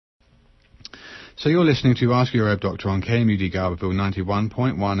So you're listening to Ask Your Herb Doctor on KMUD Garberville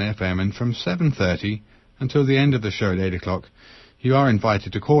 91.1 FM, and from 7:30 until the end of the show at 8 o'clock, you are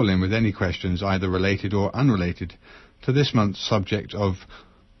invited to call in with any questions, either related or unrelated, to this month's subject of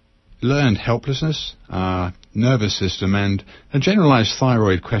learned helplessness, nervous system, and a generalized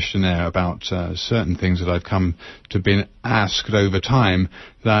thyroid questionnaire about certain things that I've come to be asked over time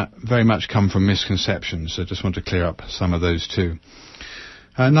that very much come from misconceptions. So I just want to clear up some of those too.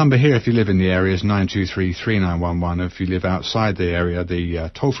 Number here, if you live in the area, is 923-3911. If you live outside the area, the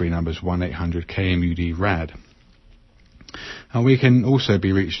toll-free number is 1-800-KMUD-RAD. We can also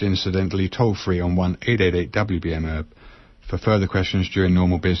be reached incidentally toll-free on 1-888-WBM-HERB for further questions during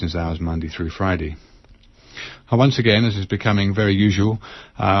normal business hours, Monday through Friday. Once again, as is becoming very usual,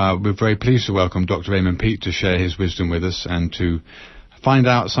 we're very pleased to welcome Dr. Ray Peat to share his wisdom with us and to find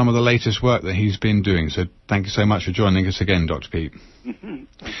out some of the latest work that he's been doing. So thank you so much for joining us again, Dr. Peat. Thank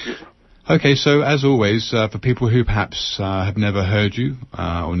you. Okay, so as always, for people who perhaps have never heard you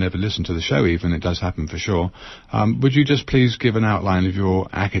or never listened to the show even, it does happen for sure, would you just please give an outline of your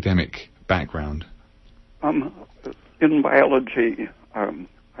academic background? In biology,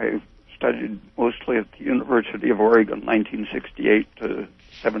 I studied mostly at the University of Oregon, 1968 to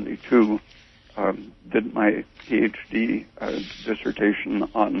 72. Did my PhD dissertation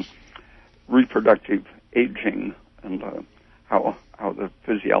on reproductive aging and how the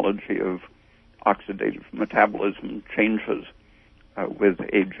physiology of oxidative metabolism changes with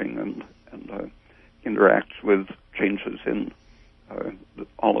aging and interacts with changes in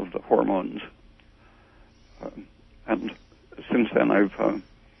all of the hormones. And since then, I've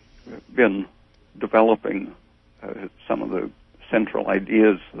been developing some of the central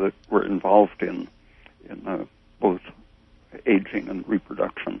ideas that were involved in both aging and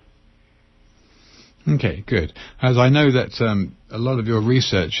reproduction. Okay, good. As I know that a lot of your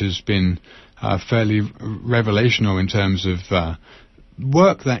research has been fairly revelational in terms of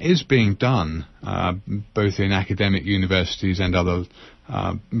work that is being done both in academic universities and other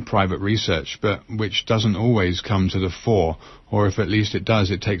private research, but which doesn't always come to the fore, or if at least it does,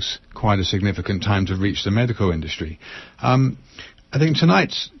 it takes quite a significant time to reach the medical industry. I think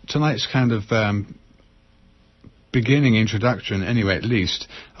tonight's kind of beginning introduction, anyway, at least,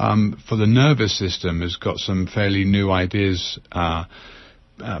 for the nervous system has got some fairly new ideas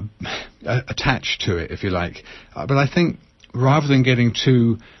attached to it, if you like. But I think rather than getting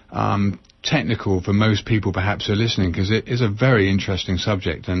too technical for most people perhaps who are listening, because it is a very interesting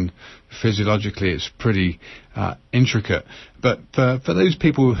subject and physiologically it's pretty intricate, but for those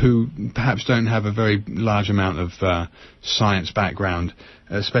people who perhaps don't have a very large amount of science background,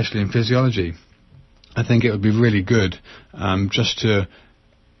 especially in physiology, I think it would be really good just to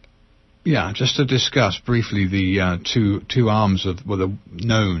discuss briefly the two arms of, well, the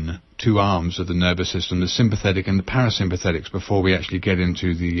known two arms of the nervous system, the sympathetic and the parasympathetics, before we actually get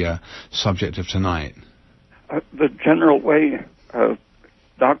into the subject of tonight. The general way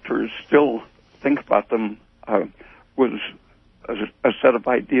doctors still think about them was a set of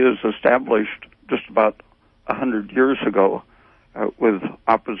ideas established just about 100 years ago with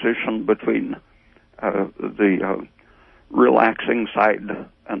opposition between the relaxing side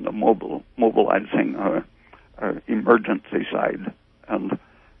and the mobilizing emergency side, and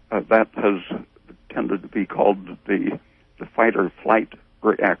that has tended to be called the fight or flight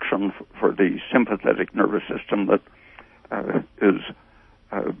reaction for the sympathetic nervous system that is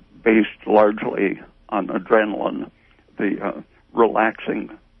based largely on adrenaline. The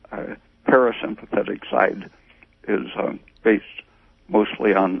relaxing parasympathetic side is based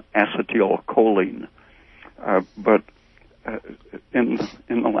mostly on acetylcholine, but in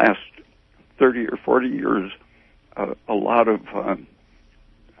the last 30 or 40 years, a lot of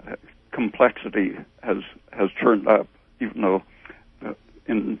complexity has turned up, even though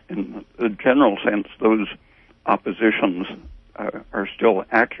in the general sense those oppositions are still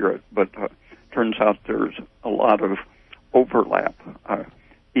accurate, but turns out there's a lot of overlap.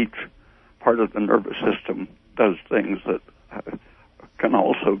 Each part of the nervous system does things that can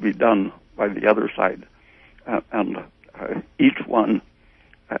also be done by the other side, and each one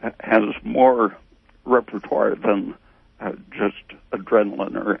has more repertoire than just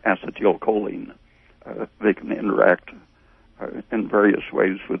adrenaline or acetylcholine. They can interact in various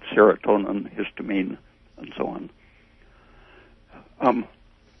ways with serotonin, histamine, and so on.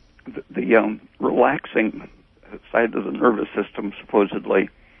 The relaxing side of the nervous system, supposedly,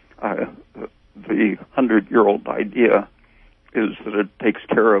 the 100-year-old idea is that it takes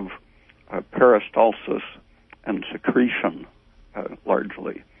care of peristalsis and secretion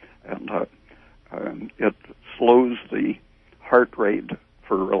largely, and it slows the heart rate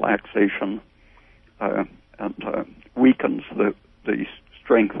for relaxation and weakens the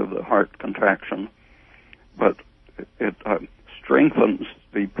strength of the heart contraction, but it strengthens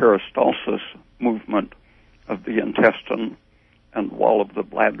the peristalsis movement of the intestine and wall of the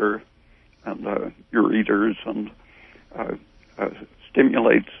bladder and ureters, and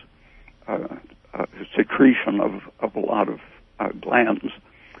stimulates secretion of a lot of glands,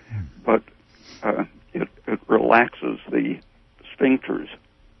 but it relaxes the sphincters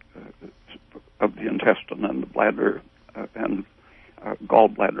of the intestine and the bladder and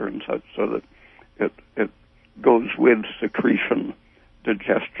gallbladder and such, so that it goes with secretion,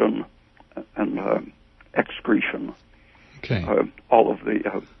 digestion, and excretion. Okay. All of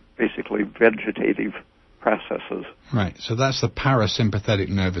the basically vegetative processes. Right. So that's the parasympathetic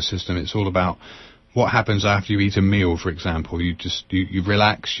nervous system. It's all about what happens after you eat a meal, for example. You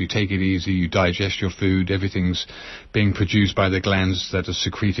relax, you take it easy, you digest your food, everything's being produced by the glands that are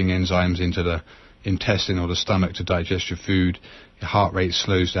secreting enzymes into the intestine or the stomach to digest your food. Your heart rate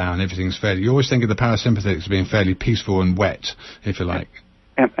slows down, everything's fairly... You always think of the parasympathetics as being fairly peaceful and wet, if you like.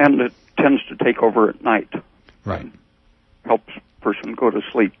 And it tends to take over at night. Right. Helps a person go to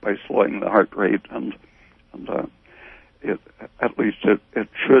sleep by slowing the heart rate, and at least it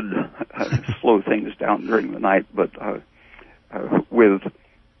should slow things down during the night, but with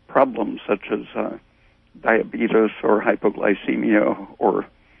problems such as diabetes or hypoglycemia or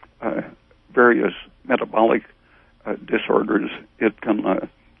various metabolic disorders, it can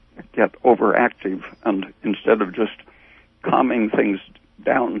get overactive, and instead of just calming things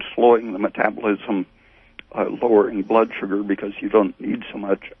down, slowing the metabolism, lowering blood sugar because you don't need so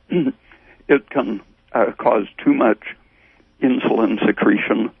much, it can cause too much insulin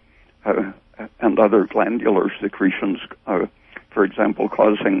secretion and other glandular secretions, for example,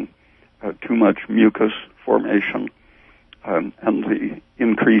 causing too much mucus formation, and the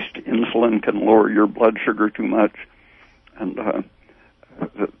increased insulin can lower your blood sugar too much, and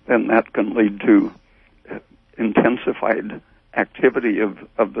then that can lead to intensified activity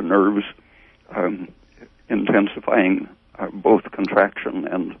of the nerves, intensifying both contraction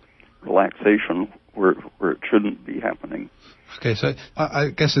and relaxation where it shouldn't be happening. Okay, so I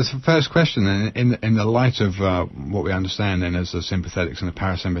guess it's the first question then, in the light of what we understand then as the sympathetics and the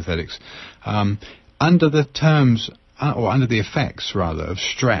parasympathetics, under the terms, or under the effects rather, of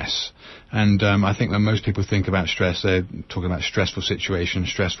stress, and I think when most people think about stress, they're talking about stressful situations,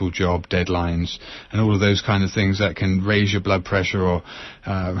 stressful job, deadlines, and all of those kind of things that can raise your blood pressure or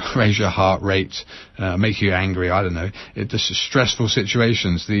raise your heart rate, make you angry, I don't know. It's just stressful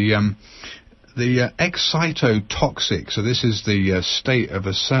situations. The excitotoxic, so this is the state of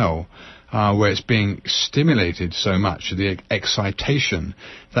a cell where it's being stimulated so much, the excitation.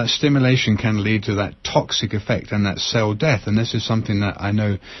 That stimulation can lead to that toxic effect and that cell death. And this is something that I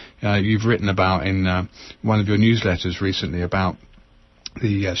know you've written about in one of your newsletters recently, about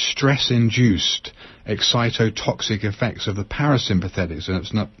the stress-induced excitotoxic effects of the parasympathetics. And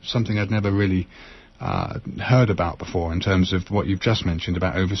it's not something I'd never really heard about before in terms of what you've just mentioned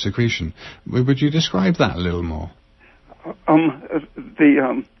about oversecretion. Would you describe that a little more?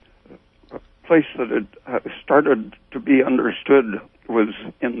 The place that it started to be understood was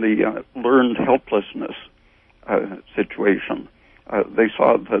in the learned helplessness situation. They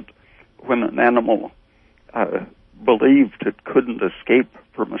saw that when an animal believed it couldn't escape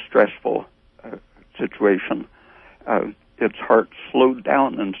from a stressful situation, its heart slowed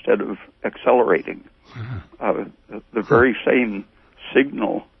down instead of accelerating. The very same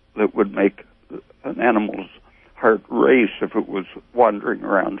signal that would make an animal's heart race if it was wandering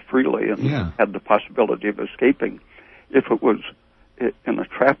around freely and had the possibility of escaping. If it was in a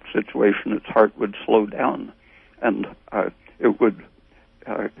trapped situation, its heart would slow down, and it would,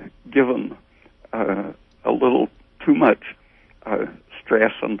 given a little too much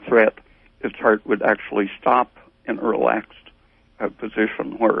stress and threat, its heart would actually stop in a relaxed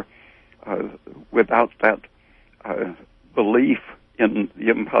position where, without that belief in the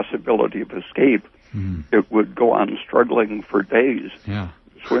impossibility of escape, it would go on struggling for days,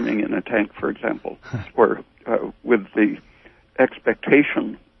 swimming in a tank, for example, or with the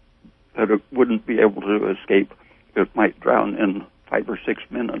expectation that it wouldn't be able to escape, it might drown in 5 or 6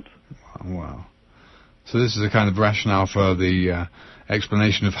 minutes. Wow. So this is a kind of rationale for the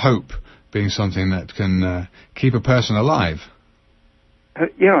explanation of hope being something that can keep a person alive.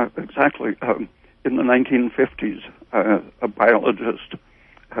 Yeah, exactly. In the 1950s, a biologist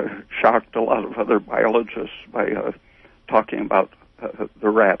shocked a lot of other biologists by talking about the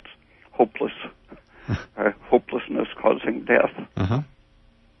rat's hopelessness causing death.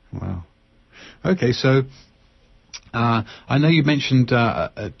 Wow. Okay, so I know you mentioned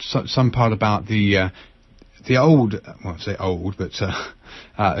some part about the old, well, I say old, but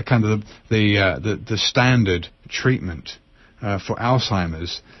kind of the standard treatment for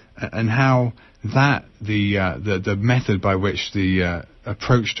Alzheimer's, and how that the method by which the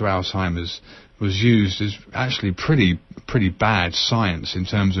approach to Alzheimer's was used is actually pretty bad science in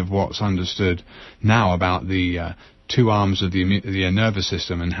terms of what's understood now about the two arms of the nervous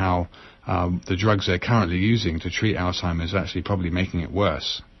system, and how the drugs they're currently using to treat Alzheimer's are actually probably making it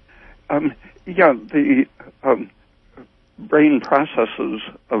worse. The brain processes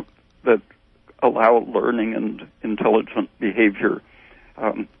that allow learning and intelligent behavior,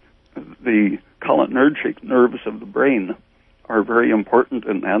 the cholinergic nerves of the brain are very important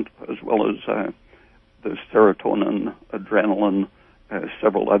in that, as well as the serotonin, adrenaline,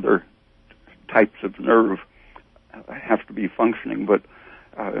 several other types of nerve have to be functioning, but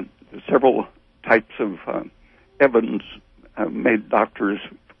several types of evidence made doctors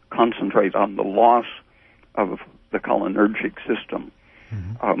concentrate on the loss of the cholinergic system.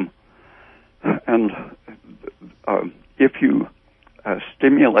 Mm-hmm. And if you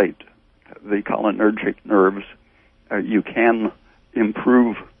stimulate the cholinergic nerves, you can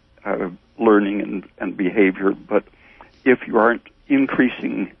improve learning and behavior, but if you aren't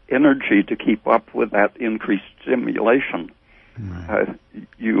increasing energy to keep up with that increased stimulation, right,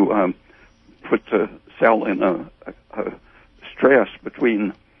 you put the cell in a stress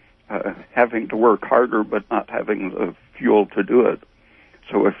between having to work harder but not having the fuel to do it.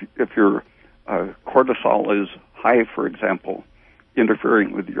 So if your cortisol is high, for example,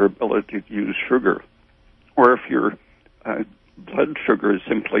 interfering with your ability to use sugar, or if your blood sugar is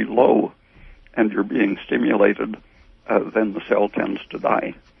simply low and you're being stimulated, then the cell tends to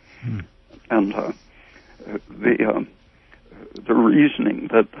die. And the reasoning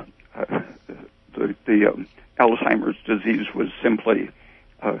that the Alzheimer's disease was simply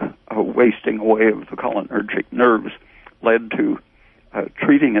a wasting away of the cholinergic nerves led to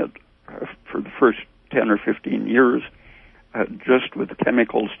treating it for the first 10 or 15 years just with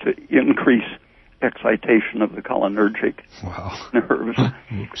chemicals to increase excitation of the cholinergic nerves.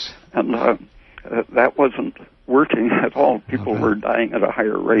 Oops. And that wasn't working at all. People were dying at a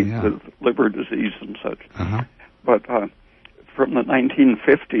higher rate with liver disease and such. Uh-huh. But from the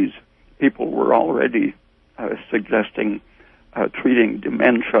 1950s, people were already suggesting treating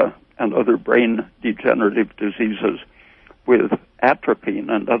dementia and other brain degenerative diseases with atropine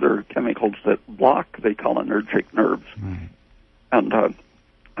and other chemicals that block the cholinergic nerves. Right. And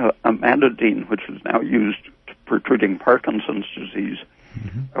amantadine, which is now used for treating Parkinson's disease,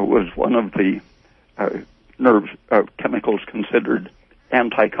 was one of the chemicals considered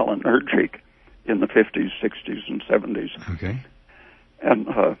anticholinergic in the 50s, 60s, and 70s. Okay. And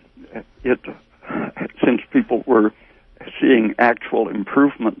since people were seeing actual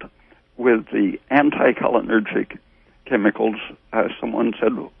improvement with the anticholinergic chemicals, someone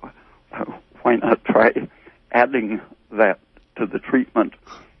said, why not try adding that to the treatment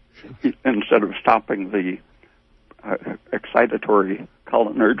instead of stopping the excitatory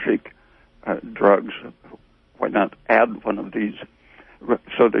cholinergic drugs? Why not add one of these?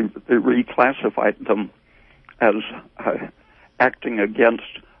 So they reclassified them as acting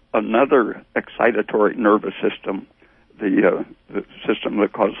against another excitatory nervous system, the system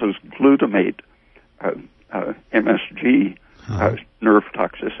that causes glutamate, MSG, nerve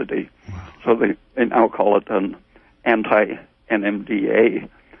toxicity. Wow. So they now call it an anti-NMDA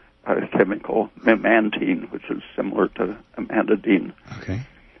chemical, memantine, which is similar to amantadine. Okay.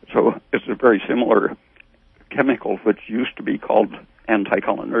 So it's a very similar chemical, which used to be called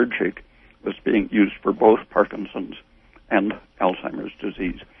anticholinergic, was being used for both Parkinson's and Alzheimer's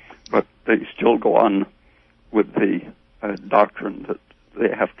disease. But they still go on with the doctrine that they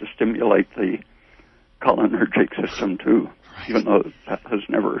have to stimulate the cholinergic system too, even though that has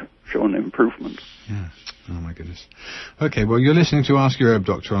never shown improvement. Yeah. Oh, my goodness. Okay, well, you're listening to Ask Your Herb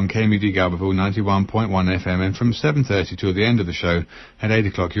Doctor on KMUD Garberville 91.1 FM, and from 7:30 till the end of the show at 8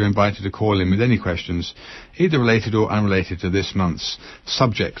 o'clock, you're invited to call in with any questions, either related or unrelated to this month's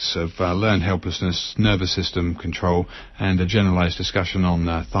subjects of learned helplessness, nervous system control, and a generalized discussion on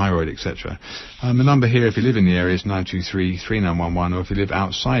thyroid, etc. The number here, if you live in the area, is 923-3911, or if you live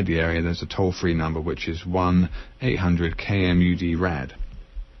outside the area, there's a toll-free number, which is 1-800-KMUD-RAD.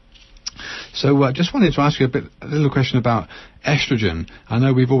 So I just wanted to ask you a little question about estrogen. I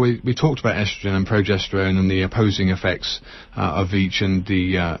know we talked about estrogen and progesterone and the opposing effects of each, and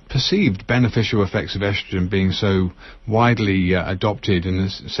the perceived beneficial effects of estrogen being so widely adopted in the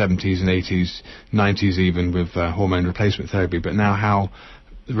 70s and 80s, 90s even, with hormone replacement therapy, but now how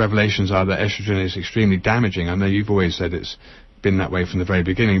the revelations are that estrogen is extremely damaging. I know you've always said it's been that way from the very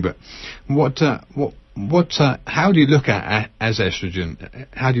beginning, but how do you look at as estrogen?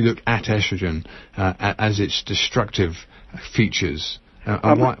 How do you look at estrogen as its destructive features?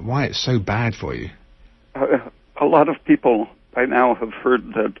 And why it's so bad for you? A lot of people by now have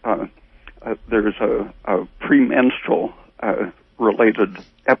heard that there's a premenstrual related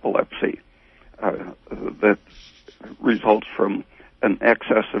epilepsy that results from an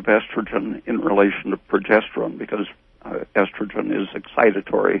excess of estrogen in relation to progesterone, because estrogen is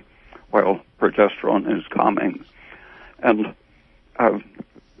excitatory while progesterone is calming. And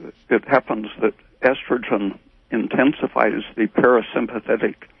it happens that estrogen intensifies the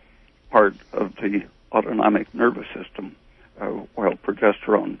parasympathetic part of the autonomic nervous system, while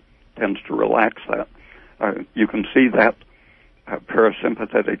progesterone tends to relax that. You can see that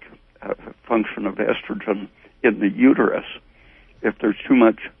parasympathetic function of estrogen in the uterus. If there's too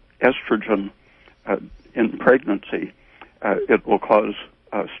much estrogen in pregnancy, it will cause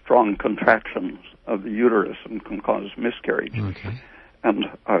strong contractions of the uterus and can cause miscarriage. Okay. And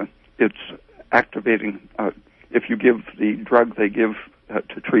it's activating, if you give the drug they give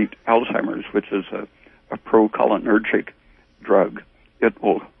to treat Alzheimer's, which is a procholinergic drug, it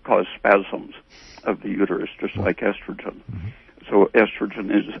will cause spasms of the uterus, just like estrogen. Mm-hmm. So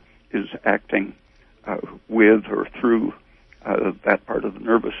estrogen is acting with or through that part of the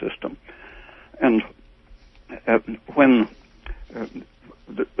nervous system. And when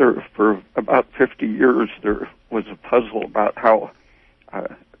for about 50 years there was a puzzle about how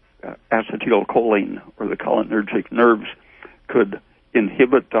acetylcholine, or the cholinergic nerves, could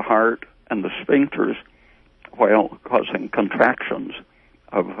inhibit the heart and the sphincters while causing contractions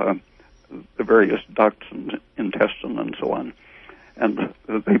of the various ducts and intestine and so on. And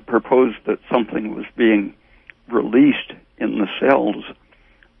they proposed that something was being released in the cells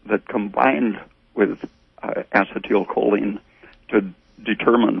that combined with acetylcholine to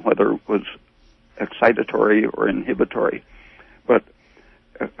determine whether it was excitatory or inhibitory. But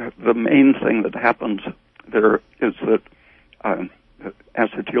the main thing that happens there is that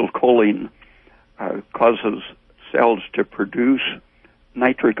acetylcholine causes cells to produce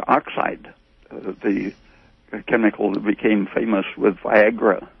nitric oxide, the chemical that became famous with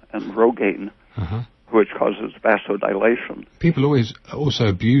Viagra and Rogaine, which causes vasodilation. People always also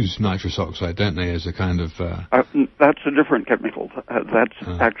abuse nitrous oxide, don't they, as a kind of... That's a different chemical. That's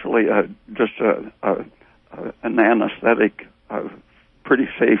actually just an anesthetic, pretty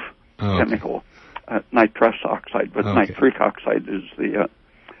safe chemical, nitrous oxide. But nitric oxide is the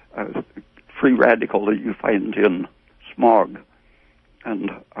free radical that you find in smog.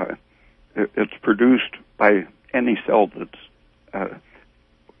 And it's produced by any cell that's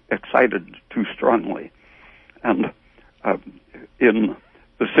excited too strongly. And in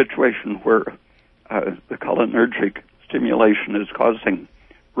the situation where the cholinergic stimulation is causing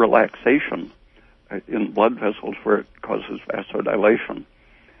relaxation in blood vessels where it causes vasodilation,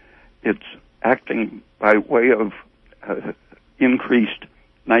 it's acting by way of increased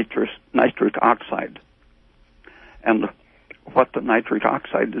nitric oxide. And what the nitric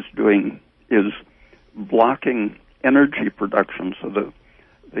oxide is doing is blocking energy production, so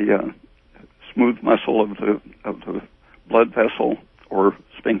the smooth muscle of the blood vessel or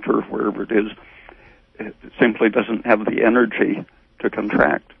sphincter, wherever it is, it simply doesn't have the energy to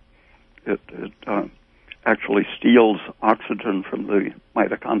contract. It actually steals oxygen from the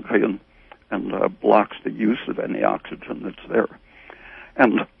mitochondria and blocks the use of any oxygen that's there.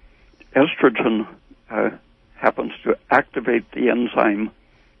 And estrogen happens to activate the enzyme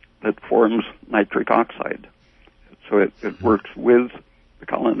that forms nitric oxide. So it works with the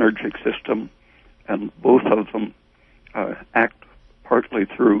cholinergic system, and both of them act partly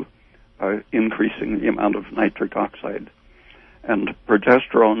through increasing the amount of nitric oxide. And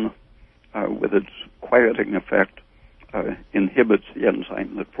progesterone, with its quieting effect, inhibits the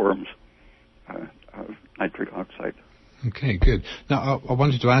enzyme that forms nitric oxide. Okay, good. Now, I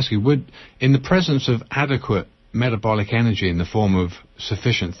wanted to ask you, in the presence of adequate metabolic energy in the form of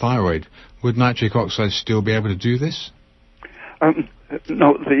sufficient thyroid, would nitric oxide still be able to do this?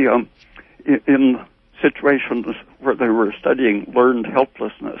 No, in situations where they were studying learned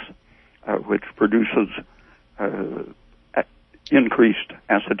helplessness, which produces increased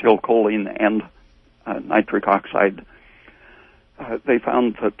acetylcholine and nitric oxide, they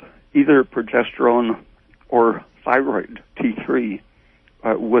found that either progesterone or thyroid, T3,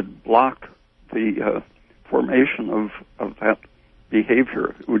 would block the formation of that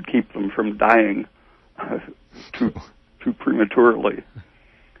behavior. It would keep them from dying too prematurely.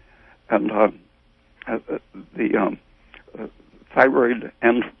 And the thyroid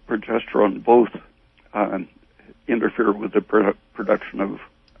and progesterone both interfere with the production of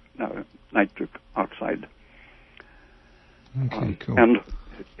nitric oxide. Okay, cool. And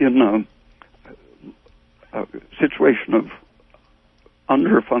in a situation of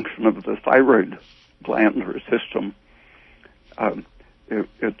underfunction of the thyroid gland or system,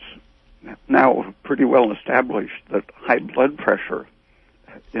 it's now pretty well established that high blood pressure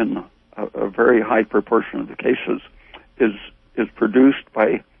in a very high proportion of the cases is produced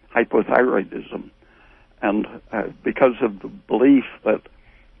by hypothyroidism. And because of the belief that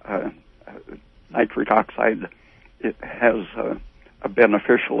nitric oxide, it has a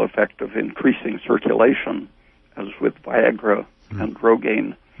beneficial effect of increasing circulation, as with Viagra and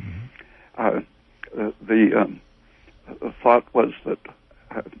Rogaine, the thought was that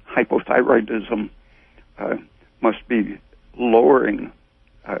hypothyroidism must be lowering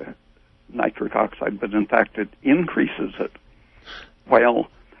nitric oxide, but in fact it increases it while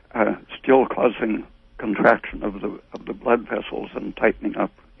still causing contraction of the blood vessels and tightening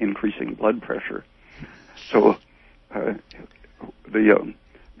up, increasing blood pressure. So the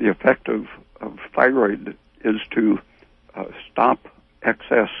effect of thyroid is to stop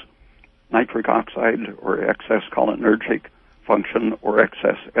excess nitric oxide or excess cholinergic function or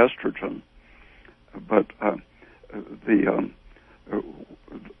excess estrogen. But the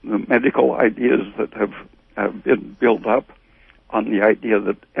medical ideas that have been built up on the idea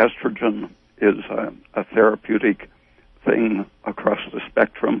that estrogen is a therapeutic thing across the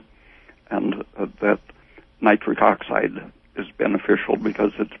spectrum, and that nitric oxide is beneficial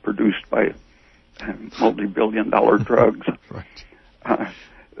because it's produced by multi-billion-dollar drugs. Right.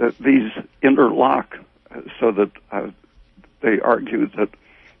 These interlock so that they argue that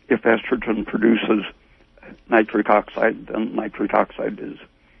if estrogen produces nitric oxide, then nitric oxide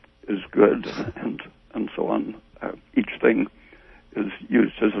is good, and so on. Each thing is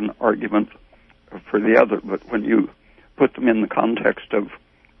used as an argument for the other, but when you put them in the context of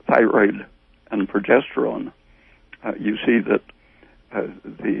thyroid and progesterone, you see that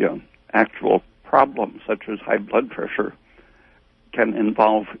the actual problems, such as high blood pressure, can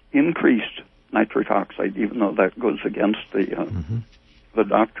involve increased nitric oxide, even though that goes against the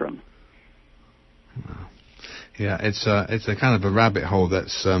doctrine. Wow. Yeah, it's a kind of a rabbit hole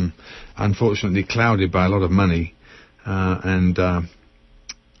that's unfortunately clouded by a lot of money and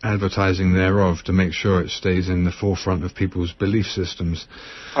advertising thereof to make sure it stays in the forefront of people's belief systems.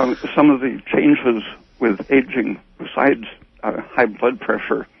 Some of the changes with aging, besides high blood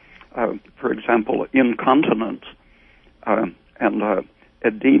pressure, for example, incontinence and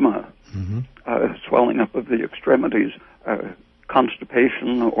edema, swelling up of the extremities,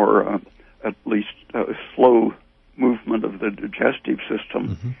 constipation, or at least slow movement of the digestive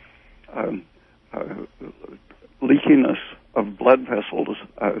system, leakiness of blood vessels,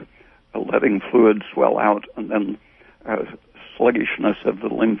 letting fluid swell out, and then sluggishness of the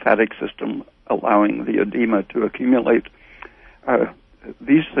lymphatic system, allowing the edema to accumulate.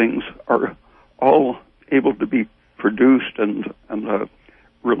 These things are all able to be produced and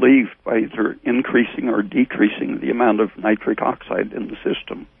relieved by either increasing or decreasing the amount of nitric oxide in the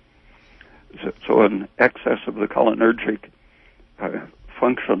system. So an excess of the cholinergic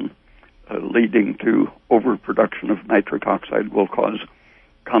function leading to overproduction of nitric oxide will cause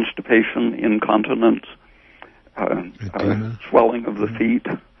constipation, incontinence, swelling of the feet,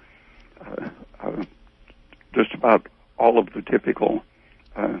 just about all of the typical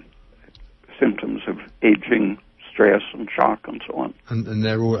symptoms of aging, stress and shock and so on. And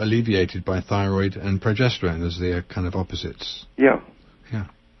they're all alleviated by thyroid and progesterone as they're kind of opposites. Yeah. Yeah.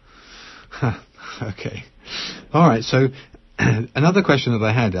 Okay. All right. So another question that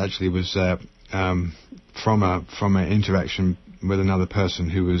I had actually was from an interaction with another person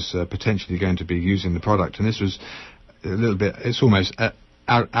who was potentially going to be using the product, and this was a little bit. It's almost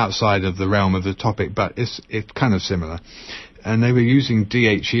outside of the realm of the topic, but it's kind of similar. And they were using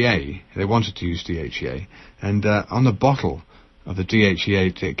DHEA. They wanted to use DHEA, and on the bottle of the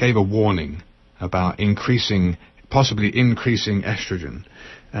DHEA, it gave a warning about possibly increasing estrogen.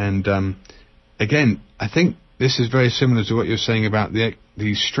 And again, I think this is very similar to what you're saying about the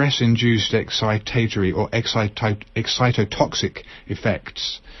stress-induced excitatory or excitotoxic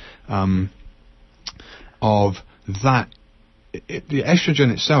effects of that. The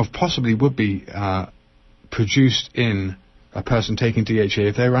estrogen itself possibly would be produced in a person taking DHEA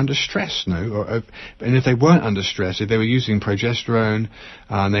if they were under stress, and if they weren't under stress, if they were using progesterone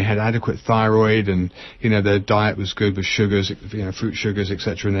and they had adequate thyroid, and their diet was good with sugars, fruit sugars,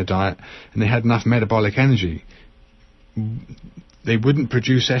 etc. in their diet, and they had enough metabolic energy, they wouldn't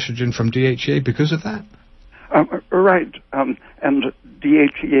produce estrogen from DHEA because of that? Right. And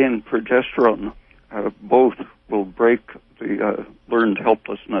DHEA and progesterone both will break the learned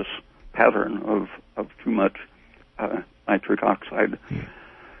helplessness pattern of too much nitric oxide. Yeah.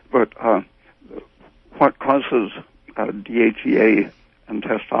 But what causes DHEA and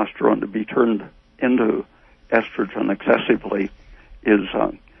testosterone to be turned into estrogen excessively is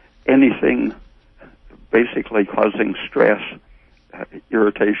anything basically causing stress,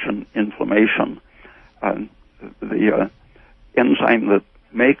 irritation, inflammation. The enzyme that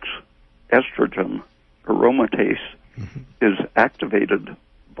makes estrogen, aromatase, is activated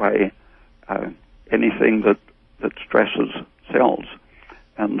by anything that stresses cells.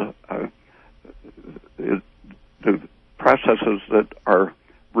 And the processes that are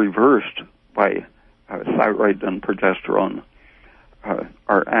reversed by thyroid and progesterone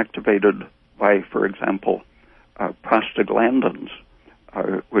are activated by, for example, prostaglandins,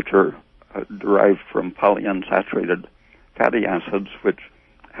 which are derived from polyunsaturated fatty acids, which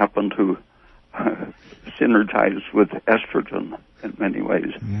happen to synergize with estrogen in many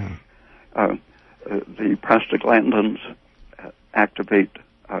ways. Yeah. The prostaglandins activate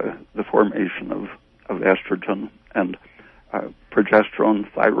the formation of estrogen, and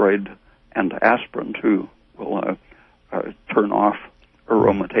progesterone, thyroid, and aspirin too will turn off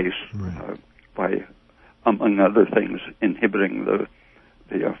aromatase by, among other things, inhibiting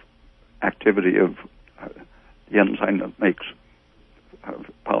the activity of the enzyme that makes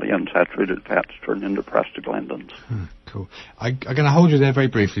polyunsaturated fats turn into prostaglandins. Cool. I'm going to hold you there very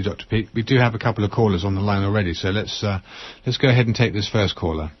briefly, Dr. Peat. We do have a couple of callers on the line already, so let's go ahead and take this first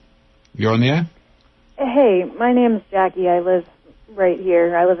caller. You're on the air? Hey, my name's Jackie. I live right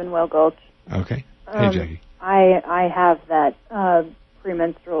here. I live in Whale Gulch. Okay. Hey, Jackie. I have that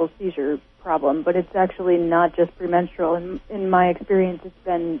premenstrual seizure problem, but it's actually not just premenstrual. In my experience, it's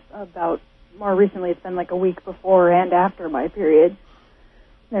been more recently, it's been like a week before and after my period.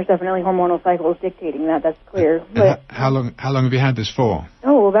 There's definitely hormonal cycles dictating that, that's clear. But how long have you had this for?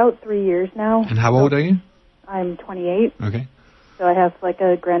 Oh, about 3 years now. And how old are you? I'm 28. Okay. So I have like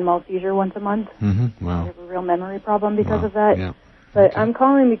a grand mal seizure once a month. Mm-hmm. Wow. I have a real memory problem because of that. Yeah. But okay. I'm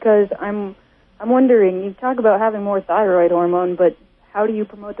calling because I'm wondering, you talk about having more thyroid hormone, but how do you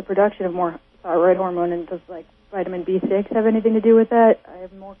promote the production of more thyroid hormone, and does like vitamin B6 have anything to do with that? I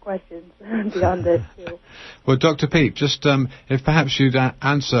have more questions beyond this too. Well, Dr. Peat, just if perhaps you'd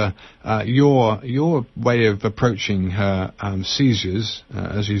answer your way of approaching her seizures,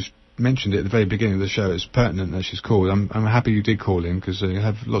 as you mentioned it at the very beginning of the show, it's pertinent that she's called. I'm happy you did call in, because I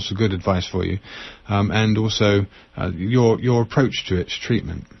have lots of good advice for you, and also your approach to its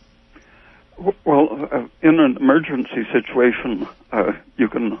treatment. Well, in an emergency situation, you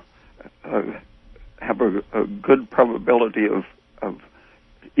can have a good probability of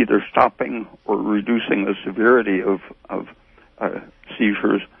either stopping or reducing the severity of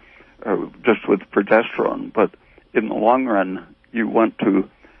seizures just with progesterone. But in the long run, you want to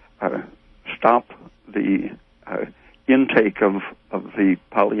stop the intake of the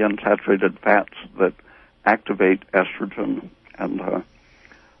polyunsaturated fats that activate estrogen and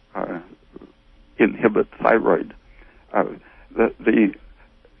inhibit thyroid. The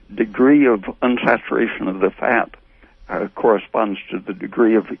degree of unsaturation of the fat corresponds to the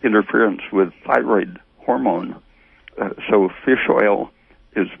degree of interference with thyroid hormone. So fish oil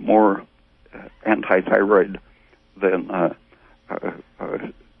is more anti-thyroid than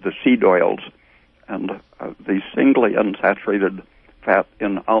the seed oils, and the singly unsaturated fat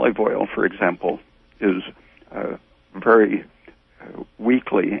in olive oil, for example, is very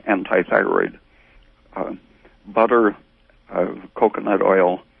weakly anti-thyroid. Butter, coconut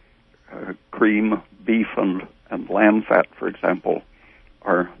oil, cream, beef, and lamb fat, for example,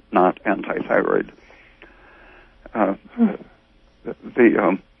 are not anti-thyroid.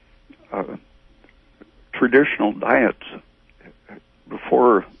 The traditional diets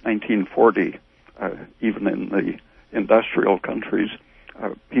before 1940, even in the industrial countries,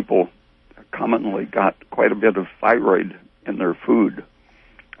 people commonly got quite a bit of thyroid in their food.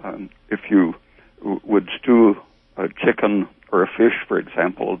 If you would stew a chicken or a fish, for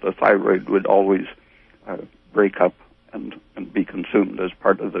example, the thyroid would always break up and be consumed as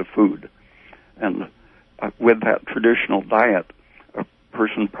part of the food. And with that traditional diet, a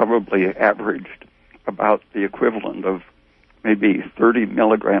person probably averaged about the equivalent of maybe 30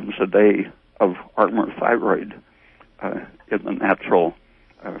 milligrams a day of Armour thyroid in the natural,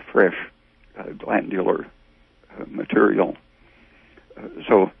 fresh, glandular material.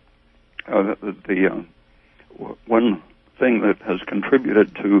 So the one thing that has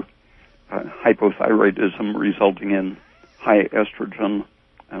contributed to hypothyroidism resulting in high estrogen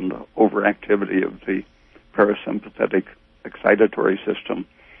and overactivity of the parasympathetic excitatory system.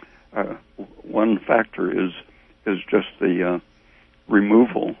 One factor is just the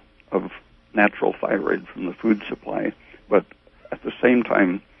removal of natural thyroid from the food supply, but at the same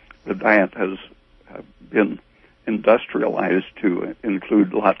time, the diet has been industrialized to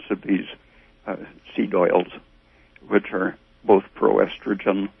include lots of these seed oils, which are both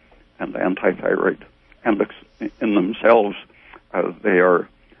proestrogen and antithyroid, and in themselves they are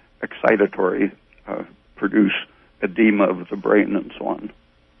excitatory, produce edema of the brain and so on.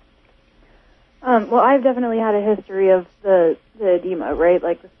 Well, I've definitely had a history of the edema, right?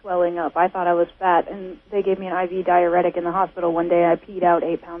 Like the swelling up. I thought I was fat, and they gave me an IV diuretic in the hospital one day. I peed out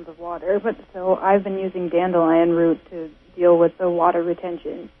 8 pounds of water. But so I've been using dandelion root to deal with the water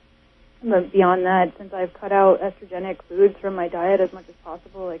retention. But beyond that, since I've cut out estrogenic foods from my diet as much as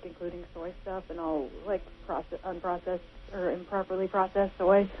possible, like including soy stuff and all like unprocessed or improperly processed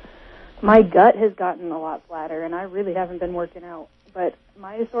soy, my gut has gotten a lot flatter, and I really haven't been working out. But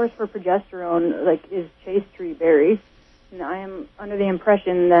my source for progesterone, is chase tree berry, and I am under the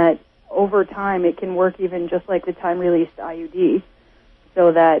impression that over time it can work even just like the time-released IUD,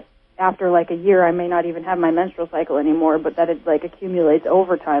 so that after a year I may not even have my menstrual cycle anymore, but that it accumulates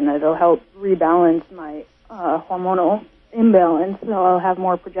over time, that it'll help rebalance my hormonal imbalance, so I'll have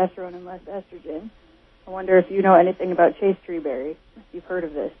more progesterone and less estrogen. I wonder if you know anything about chase tree berry, if you've heard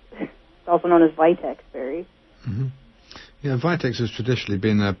of this. It's also known as Vitex berry. Mm-hmm. Yeah, Vitex has traditionally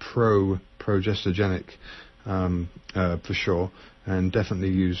been a progestogenic, for sure, and definitely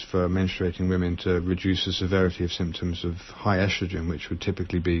used for menstruating women to reduce the severity of symptoms of high estrogen, which would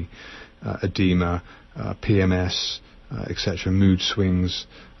typically be edema, PMS, etc., mood swings,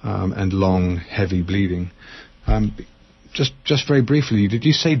 and long, heavy bleeding. Just very briefly, did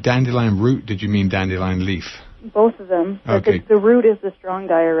you say dandelion root? Did you mean dandelion leaf? Both of them. Okay. The root is the strong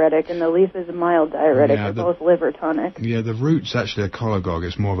diuretic, and the leaf is a mild diuretic. They're both liver tonic. Yeah, the root's actually a cholagogue.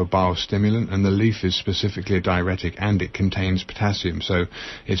 It's more of a biostimulant, and the leaf is specifically a diuretic, and it contains potassium, so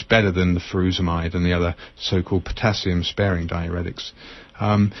it's better than the furosemide and the other so-called potassium-sparing diuretics.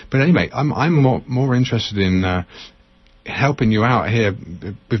 But anyway, I'm more interested in helping you out here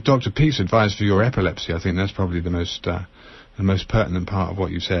with Dr. Peat's advice for your epilepsy. I think that's probably the most pertinent part of what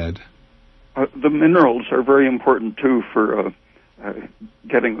you said. The minerals are very important, too, for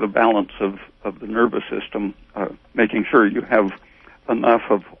getting the balance of the nervous system, making sure you have enough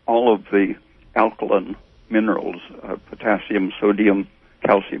of all of the alkaline minerals, potassium, sodium,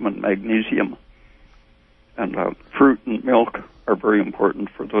 calcium, and magnesium. And fruit and milk are very important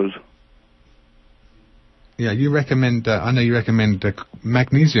for those. Yeah, you recommend, I know you recommend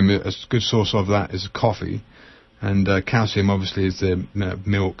magnesium. A good source of that is coffee. And calcium, obviously, is the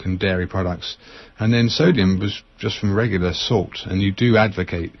milk and dairy products. And then sodium was just from regular salt. And you do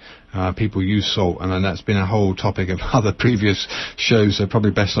advocate people use salt. And that's been a whole topic of other previous shows, so probably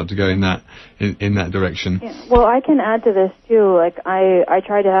best not to go in that direction. Yeah. Well, I can add to this, too. I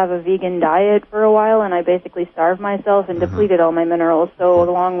tried to have a vegan diet for a while, and I basically starved myself and depleted all my minerals. So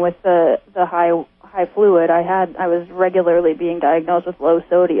along with the high fluid, I was regularly being diagnosed with low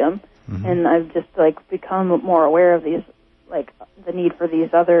sodium. Mm-hmm. And I've just become more aware of these, the need for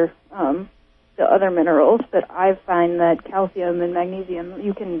these other the other minerals. But I find that calcium and magnesium,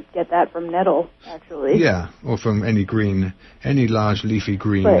 you can get that from nettle, actually. Yeah, or from any large leafy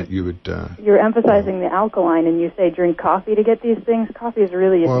green that you would. You're emphasizing the alkaline, and you say drink coffee to get these things. Coffee is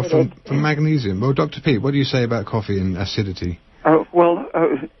really acidic. Well, from magnesium. Well, Dr. Peat, what do you say about coffee and acidity?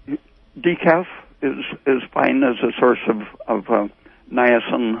 Decaf is fine as a source of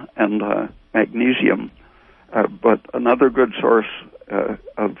niacin and magnesium, but another good source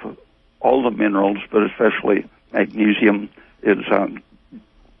of all the minerals, but especially magnesium, is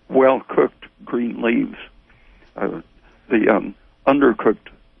well-cooked green leaves. The undercooked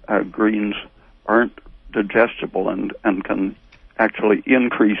greens aren't digestible and can actually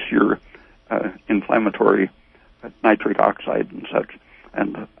increase your inflammatory nitric oxide and such,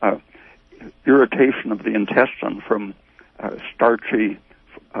 and irritation of the intestine from starchy,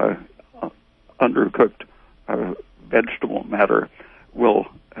 undercooked vegetable matter will,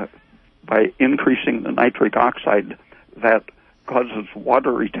 by increasing the nitric oxide, that causes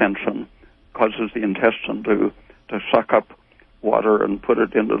water retention, causes the intestine to suck up water and put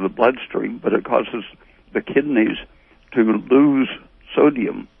it into the bloodstream, but it causes the kidneys to lose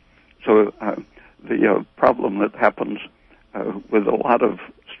sodium. So the problem that happens with a lot of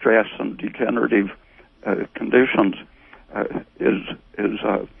stress and degenerative conditions is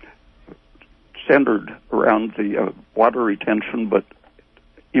centered around the water retention, but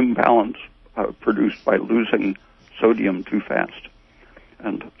imbalance produced by losing sodium too fast.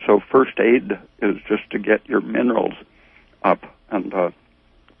 And so first aid is just to get your minerals up. And,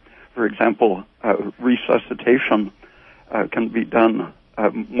 for example, resuscitation can be done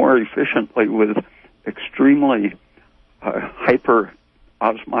more efficiently with extremely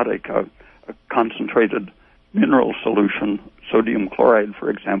hyperosmotic, concentrated mineral solution, sodium chloride, for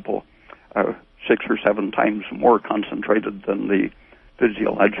example, 6 or 7 times more concentrated than the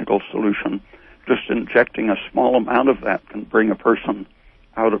physiological solution. Just injecting a small amount of that can bring a person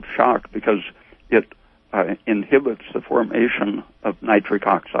out of shock because it inhibits the formation of nitric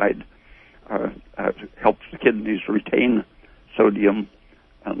oxide, helps the kidneys retain sodium,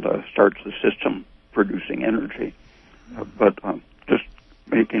 and starts the system producing energy. But just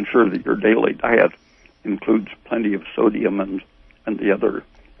making sure that your daily diet includes plenty of sodium and the other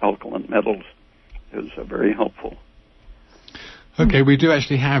alkaline metals is very helpful. Okay, we do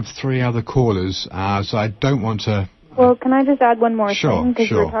actually have 3 other callers, so I don't want to... Well, can I just add one more thing? Because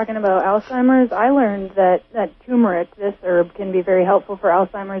sure. we're talking about Alzheimer's. I learned that turmeric, this herb, can be very helpful for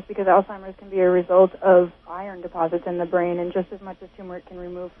Alzheimer's because Alzheimer's can be a result of iron deposits in the brain, and just as much as turmeric can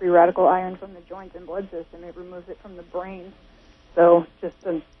remove free radical iron from the joints and blood system, it removes it from the brain. So just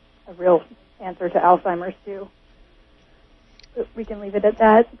a real answer to Alzheimer's, too. But we can leave it at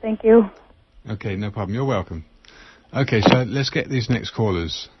that. Thank you. Okay, no problem. You're welcome. Okay, so let's get these next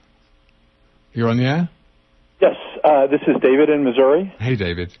callers. You're on the air? Yes, this is David in Missouri. Hey,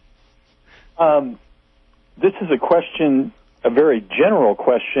 David. This is a question, a very general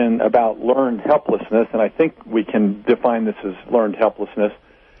question about learned helplessness, and I think we can define this as learned helplessness.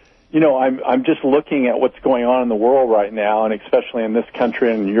 You know, I'm just looking at what's going on in the world right now, and especially in this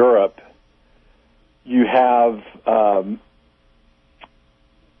country and in Europe. You have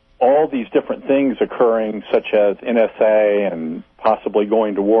all these different things occurring, such as NSA and possibly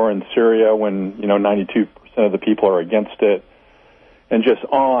going to war in Syria when, 92% of the people are against it, and just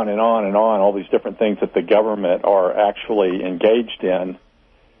on and on and on, all these different things that the government are actually engaged in.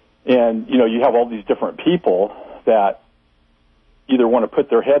 And, you have all these different people that either want to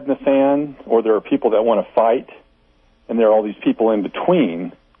put their head in the sand, or there are people that want to fight, and there are all these people in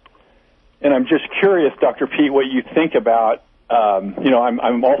between. And I'm just curious, Dr. Peat, what you think about,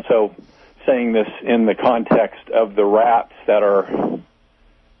 I'm also saying this in the context of the rats that are,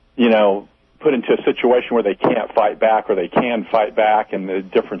 put into a situation where they can't fight back or they can fight back, and the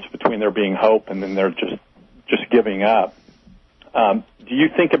difference between there being hope and then they're just giving up. Do you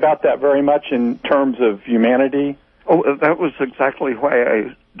think about that very much in terms of humanity? Oh, that was exactly why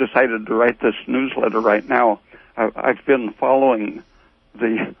I decided to write this newsletter right now. I've been following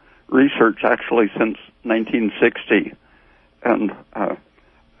the research actually since 1960, and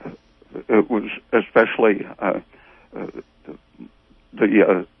it was especially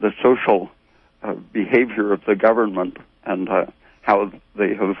the social behavior of the government and how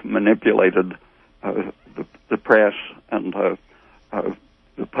they have manipulated the press and the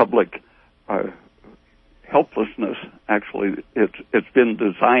public helplessness. Actually, it's been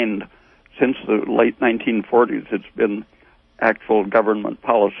designed since the late 1940s. It's been actual government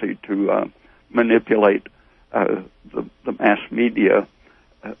policy to manipulate the mass media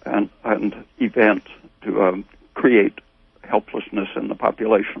and events to create helplessness in the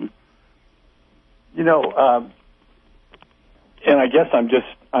population. And I guess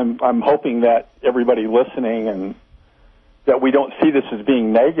I'm hoping that everybody listening and that we don't see this as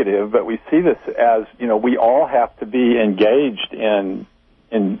being negative, but we see this as, we all have to be engaged in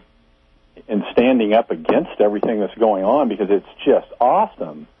standing up against everything that's going on, because it's just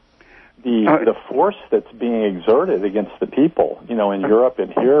awesome. The force that's being exerted against the people, in Europe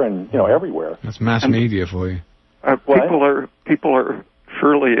and here and, everywhere. That's mass media for you. People are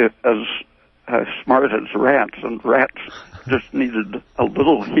surely as smart as rats, and rats just needed a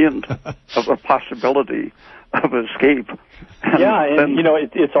little hint of a possibility of escape. And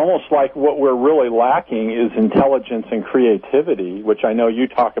it's almost like what we're really lacking is intelligence and creativity, which I know you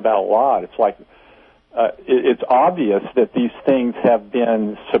talk about a lot. It's like it's obvious that these things have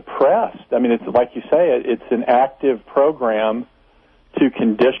been suppressed. I mean, it's like you say, it's an active program to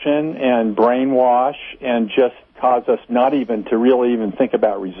condition and brainwash and just cause us not even to really even think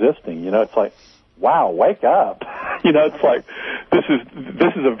about resisting. It's like, wow, wake up. It's like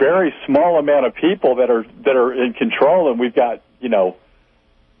this is a very small amount of people that are in control, and we've got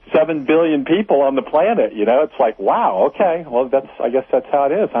 7 billion people on the planet. It's like, wow, okay, well I guess that's how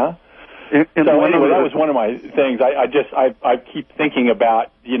it is, huh? So anyway, that was one of my things. I keep thinking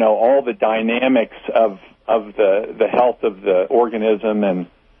about all the dynamics of the health of the organism, and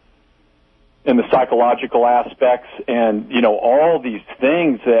and the psychological aspects and, you know, all these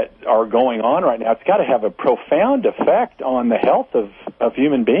things that are going on right now. It's got to have a profound effect on the health of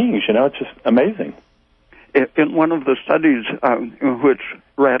human beings. You know, it's just amazing. In one of the studies in which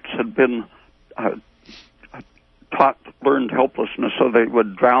rats had been learned helplessness so they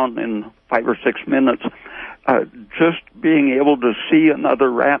would drown in 5 or 6 minutes, just being able to see another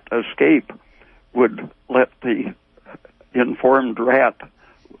rat escape would let the informed rat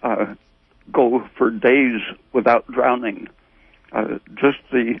go for days without drowning. Just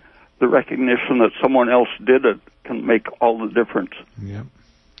the recognition that someone else did it can make all the difference. Yep.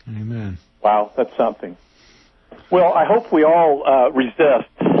 Amen. Wow, that's something. Well, I hope we all resist,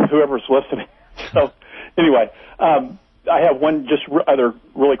 whoever's listening. So, anyway, I have one just other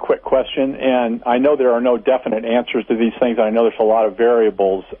really quick question, and I know there are no definite answers to these things. I know there's a lot of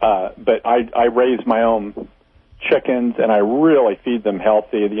variables, but I raise my own chickens, and I really feed them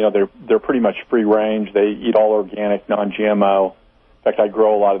healthy. You know, they're pretty much free range. They eat all organic, non-GMO. In fact, I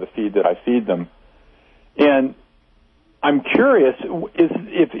grow a lot of the feed that I feed them. And I'm curious,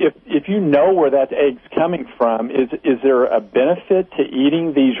 if you know where that egg's coming from, is there a benefit to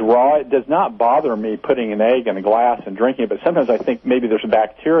eating these raw? It does not bother me putting an egg in a glass and drinking it, but sometimes I think maybe there's a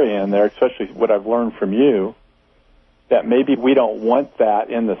bacteria in there, especially what I've learned from you, that maybe we don't want that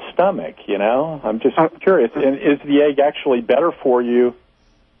in the stomach, you know? I'm just curious. And is the egg actually better for you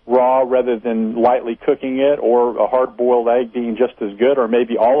raw rather than lightly cooking it, or a hard-boiled egg being just as good, or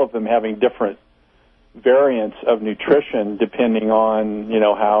maybe all of them having different variants of nutrition depending on, you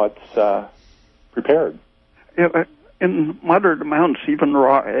know, how it's prepared? In moderate amounts, even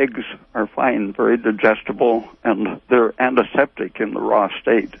raw eggs are fine, very digestible, and they're antiseptic in the raw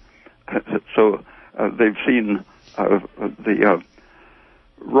state. So they've seen the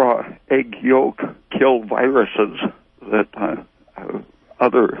raw egg yolk kill viruses that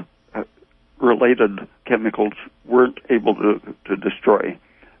other related chemicals weren't able to destroy.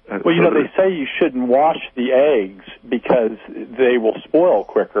 Well, you know, they say you shouldn't wash the eggs because they will spoil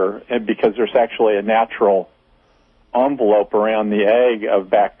quicker, and because there's actually a natural envelope around the egg of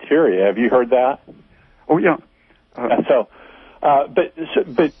bacteria. Have you heard that? Oh, yeah. But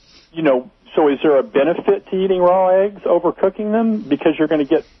you know, so is there a benefit to eating raw eggs over cooking them, because you're going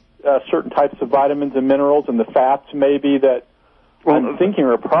to get certain types of vitamins and minerals, and the fats maybe that I'm thinking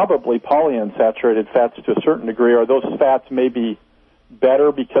are probably polyunsaturated fats to a certain degree? Are those fats maybe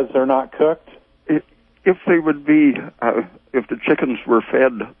better because they're not cooked? If they would be, if the chickens were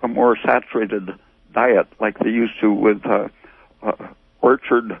fed a more saturated diet like they used to with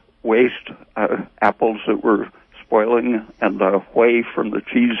orchard waste, apples that were spoiling, and whey from the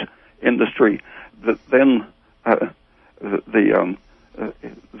cheese industry, then the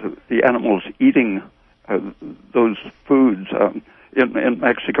animals eating those foods. In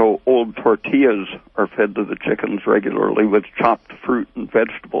Mexico, old tortillas are fed to the chickens regularly with chopped fruit and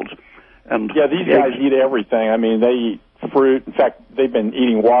vegetables. And yeah, these guys eat everything. I mean, they eat fruit. In fact, they've been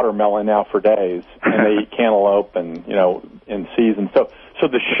eating watermelon now for days, and they eat cantaloupe and, you know, in season. So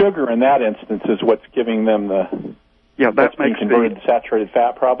the sugar in that instance is what's giving them the that's being converted to saturated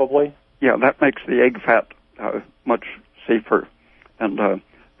fat, probably. Yeah, that makes the egg fat much safer. And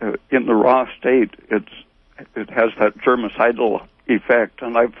in the raw state, it has that germicidal effect,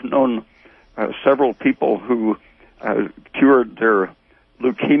 and I've known several people who cured their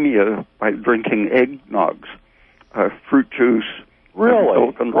leukemia by drinking eggnogs, fruit juice,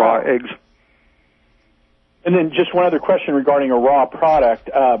 milk, and raw eggs. And then just one other question regarding a raw product.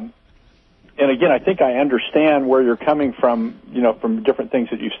 And again, I think I understand where you're coming from, you know, from different things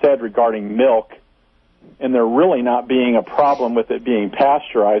that you said regarding milk, and there really not being a problem with it being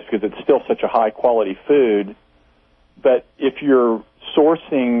pasteurized because it's still such a high-quality food. But if you're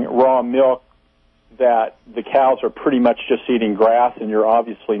sourcing raw milk that the cows are pretty much just eating grass and you're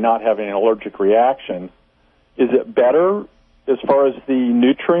obviously not having an allergic reaction, is it better as far as the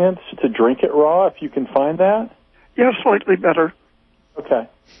nutrients to drink it raw if you can find that? Yeah, slightly better. Okay.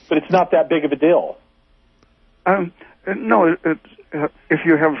 But it's not that big of a deal. No, if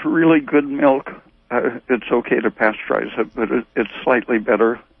you have really good milk, it's okay to pasteurize it, but it's slightly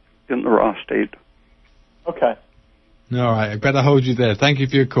better in the raw state. Okay. All right, I better hold you there. Thank you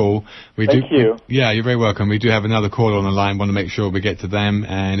for your call. Thank you. Yeah, you're very welcome. We do have another caller on the line. Want to make sure we get to them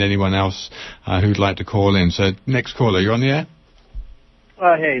and anyone else who'd like to call in. So, next caller, you're on the air?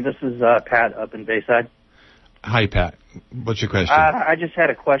 Hey, this is Pat up in Bayside. Hi, Pat. What's your question? I just had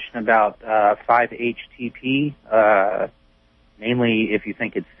a question about 5-HTP, namely if you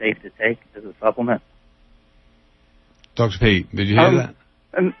think it's safe to take as a supplement. Dr. Pete, did you hear that?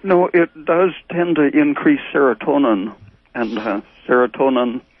 No, it does tend to increase serotonin, and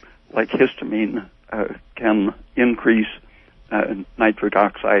serotonin like histamine, can increase nitric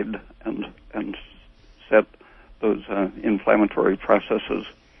oxide and set those inflammatory processes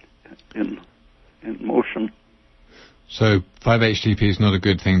in motion. So 5-HTP is not a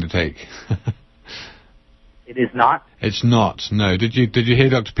good thing to take. It is not? It's not, no. Did you hear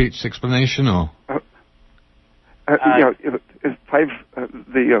Dr. Peat's explanation, or?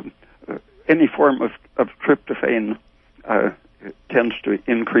 Any form of tryptophan tends to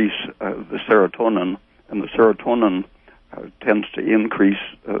increase the serotonin, and the serotonin tends to increase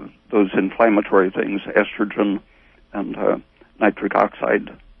those inflammatory things, estrogen and nitric oxide.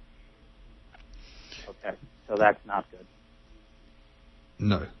 Okay, so that's not good.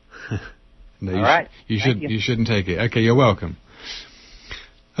 No. No, all right. You shouldn't take it. Okay, you're welcome.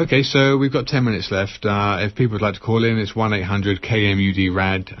 Okay, so we've got 10 minutes left. If people would like to call in, it's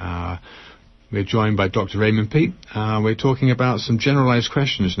 1-800-KMUD-RAD. We're joined by Dr. Ray Peat. We're talking about some generalized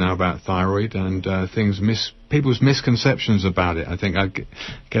questions now about thyroid and people's misconceptions about it. I think I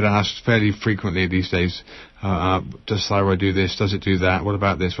get asked fairly frequently these days, does thyroid do this? Does it do that? What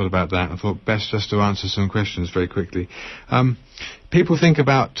about this? What about that? I thought best just to answer some questions very quickly. People think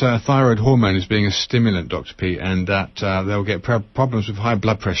about thyroid hormone as being a stimulant, Dr. Peat, and that they'll get problems with high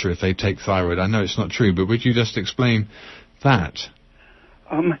blood pressure if they take thyroid. I know it's not true, but would you just explain that?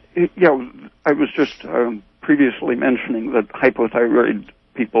 I was just previously mentioning that hypothyroid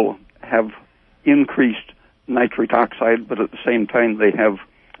people have increased nitric oxide, but at the same time they have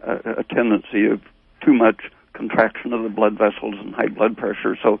a tendency of too much contraction of the blood vessels and high blood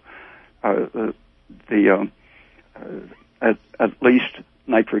pressure. So at least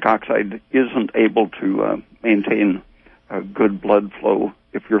nitric oxide isn't able to maintain good blood flow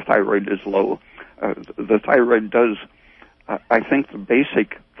if your thyroid is low. The thyroid does, I think the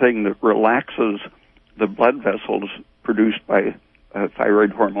basic thing that relaxes the blood vessels produced by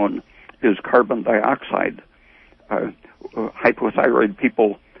thyroid hormone is carbon dioxide. Hypothyroid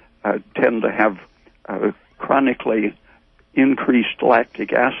people tend to have chronically increased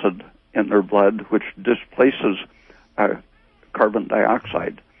lactic acid in their blood, which displaces carbon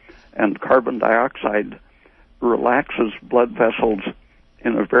dioxide. And carbon dioxide relaxes blood vessels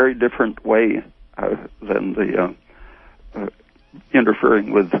in a very different way than the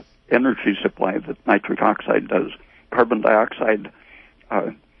interfering with energy supply that nitric oxide does. Carbon dioxide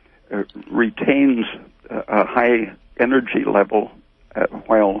retains a high energy level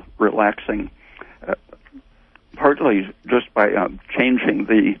while relaxing, partly just by changing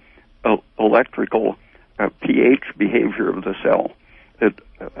the electrical pH behavior of the cell. It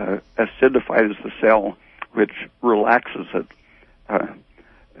acidifies the cell, which relaxes it,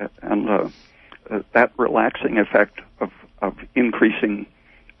 and that relaxing effect of increasing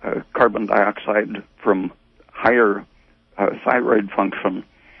carbon dioxide from higher thyroid function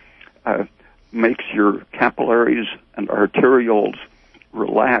makes your capillaries and arterioles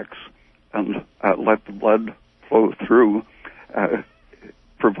relax and let the blood flow through,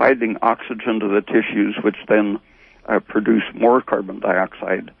 providing oxygen to the tissues, which then produce more carbon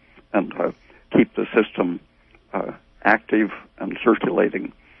dioxide and keep the system active and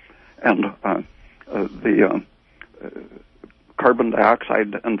circulating. And the carbon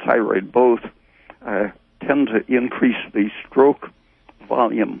dioxide and thyroid both tend to increase the stroke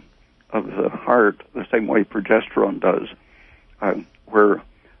volume of the heart the same way progesterone does, where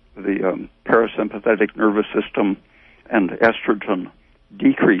the parasympathetic nervous system and estrogen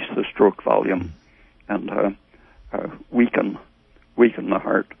decrease the stroke volume and weaken the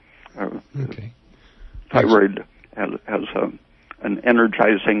heart. Okay. Thyroid has an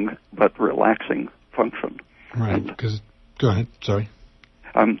energizing but relaxing function. Right. Because go ahead. Sorry.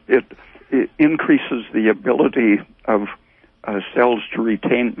 It increases the ability of cells to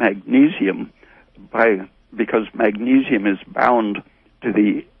retain magnesium because magnesium is bound to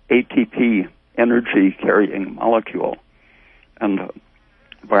the ATP energy carrying molecule, and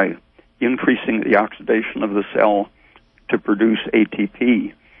by increasing the oxidation of the cell to produce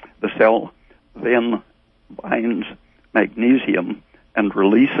ATP, the cell then binds magnesium and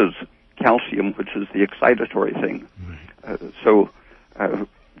releases calcium, which is the excitatory thing. So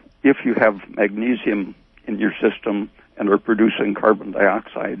if you have magnesium in your system and are producing carbon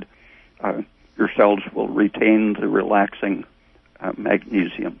dioxide, your cells will retain the relaxing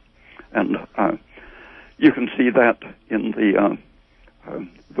magnesium. And you can see that in the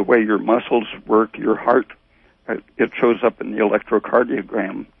way your muscles work, your heart. It shows up in the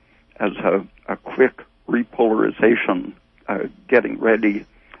electrocardiogram as a quick repolarization, getting ready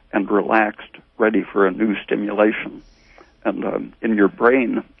and relaxed, ready for a new stimulation. And in your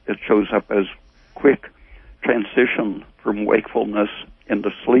brain, it shows up as quick transition from wakefulness into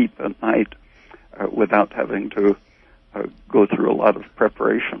sleep at night without having to go through a lot of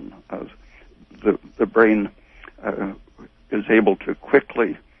preparation. The brain is able to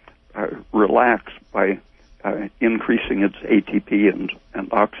quickly relax by increasing its ATP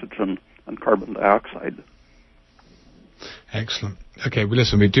and oxygen and carbon dioxide. Excellent. Okay, well,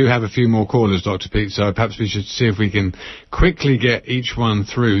 listen, we do have a few more callers, Dr. Peat, so perhaps we should see if we can quickly get each one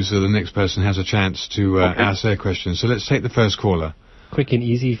through so the next person has a chance to ask their questions. So let's take the first caller. Quick and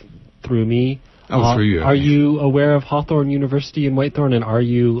easy through me. Through you. Are you aware of Hawthorne University in Whitethorn, and are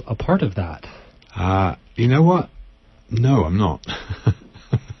you a part of that? You know what? No, I'm not.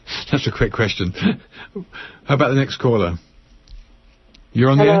 That's a quick question. How about the next caller? You're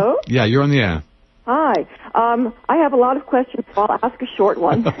on the air? Yeah, you're on the air. Hi. I have a lot of questions, so I'll ask a short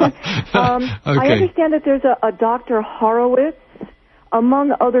one. Okay. I understand that there's a Dr. Horowitz,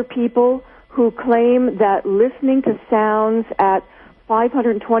 among other people, who claim that listening to sounds at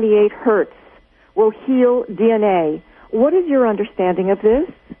 528 hertz will heal DNA. What is your understanding of this?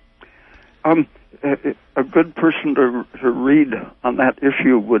 A good person to read on that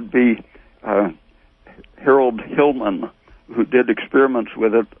issue would be Harold Hillman, who did experiments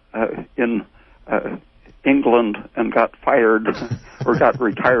with it in England and got fired or got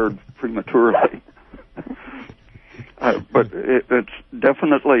retired prematurely. But it's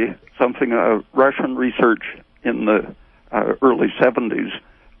definitely something Russian research in the early 70s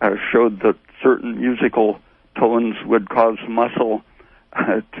showed that certain musical tones would cause muscle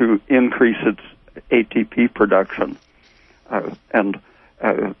to increase its ATP production. And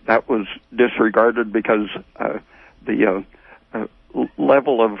that was disregarded because the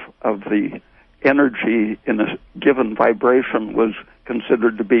level of the energy in a given vibration was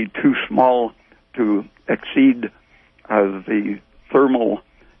considered to be too small to exceed the thermal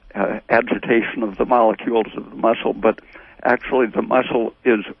agitation of the molecules of the muscle, but actually the muscle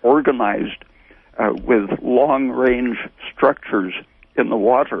is organized with long-range structures in the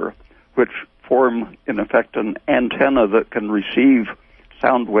water, which form, in effect, an antenna that can receive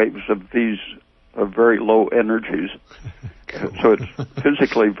sound waves of these very low energies. Cool. So it's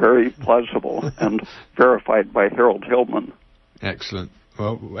physically very plausible and verified by Harold Hillman. Excellent.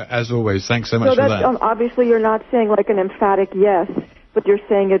 Well, as always, thanks so much for that. Obviously, you're not saying like an emphatic yes, but you're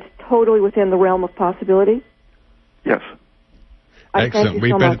saying it's totally within the realm of possibility? Yes. Excellent.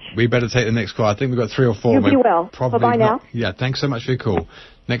 We better take the next call. I think we've got 3 or 4. You be well. Bye-bye now. Yeah, thanks so much for your call.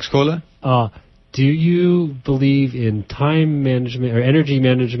 Next caller? Do you believe in time management or energy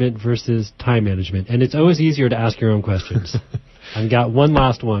management versus time management? And it's always easier to ask your own questions. I've got one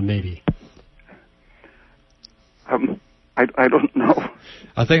last one, maybe. I don't know.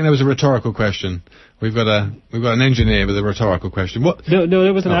 I think there was a rhetorical question. We've got an engineer with a rhetorical question. What? No,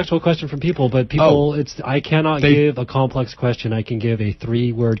 it was an actual question from people, but people, I cannot give a complex question. I can give a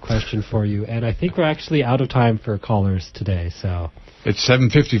 3-word question for you, and I think we're actually out of time for callers today, so. It's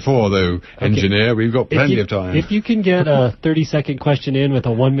 7:54 though, okay. Engineer. We've got plenty of time. If you can get a 30-second question in with a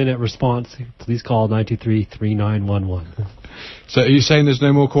 1-minute response, please call 923-3911. So are you saying there's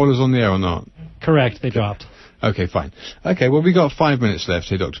no more callers on the air or not? Correct, they dropped. Okay, fine. Okay, well, we've got 5 minutes left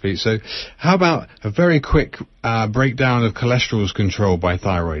here, Dr. Peat. So how about a very quick breakdown of cholesterol's control by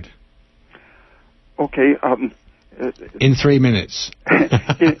thyroid? Okay. In 3 minutes. in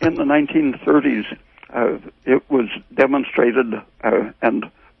the 1930s, it was demonstrated and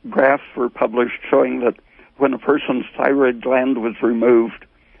graphs were published showing that when a person's thyroid gland was removed,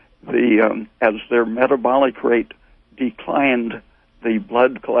 as their metabolic rate declined, the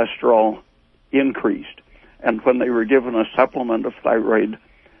blood cholesterol increased. And when they were given a supplement of thyroid,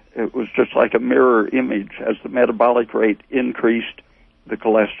 it was just like a mirror image. As the metabolic rate increased, the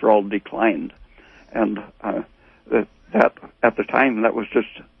cholesterol declined. And that at the time, that was just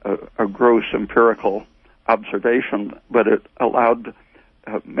a gross empirical observation, but it allowed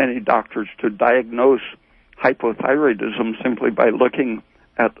many doctors to diagnose hypothyroidism simply by looking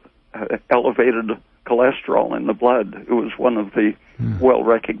at elevated cholesterol in the blood. It was one of the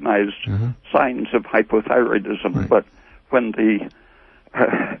well-recognized signs of hypothyroidism. Right. But when the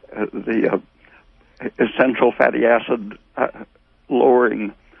essential fatty acid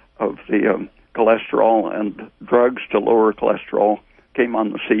lowering of the cholesterol and drugs to lower cholesterol came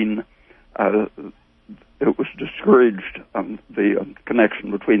on the scene, it was discouraged, the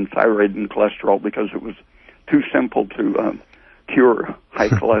connection between thyroid and cholesterol, because it was too simple to cure high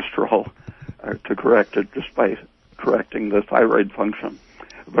cholesterol, to correct it just by correcting the thyroid function.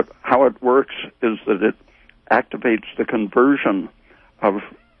 But how it works is that it activates the conversion of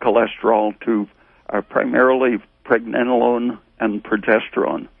cholesterol to primarily pregnenolone and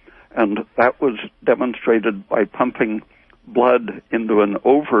progesterone. And that was demonstrated by pumping blood into an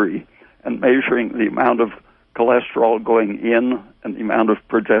ovary and measuring the amount of cholesterol going in and the amount of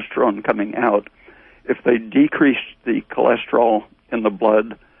progesterone coming out. If they decreased the cholesterol in the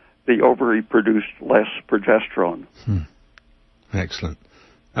blood, the ovary produced less progesterone. Excellent.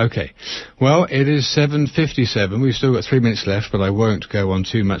 Okay. Well, it is 7:57. We've still got 3 minutes left, but I won't go on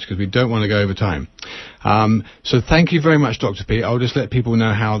too much because we don't want to go over time. So thank you very much, Dr. Peat. I'll just let people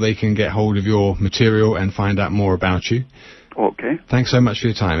know how they can get hold of your material and find out more about you. Okay. Thanks so much for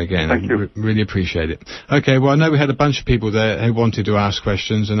your time again. Thank you. Really appreciate it. Okay, well, I know we had a bunch of people there who wanted to ask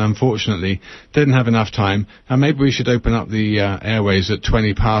questions and unfortunately didn't have enough time. Now, maybe we should open up the airways at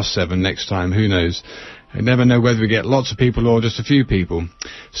 7:20 next time. Who knows? I never know whether we get lots of people or just a few people.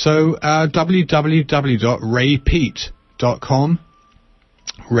 So, www.raypeat.com.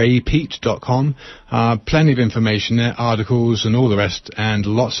 raypeat.com. Plenty of information there, articles and all the rest, and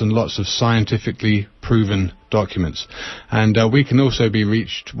lots of scientifically proven documents. And we can also be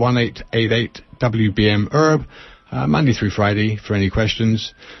reached 1-888-WBM-ERB, Monday through Friday for any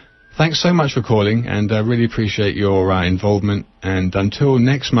questions. Thanks so much for calling, and really appreciate your involvement. And until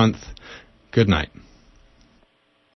next month, good night.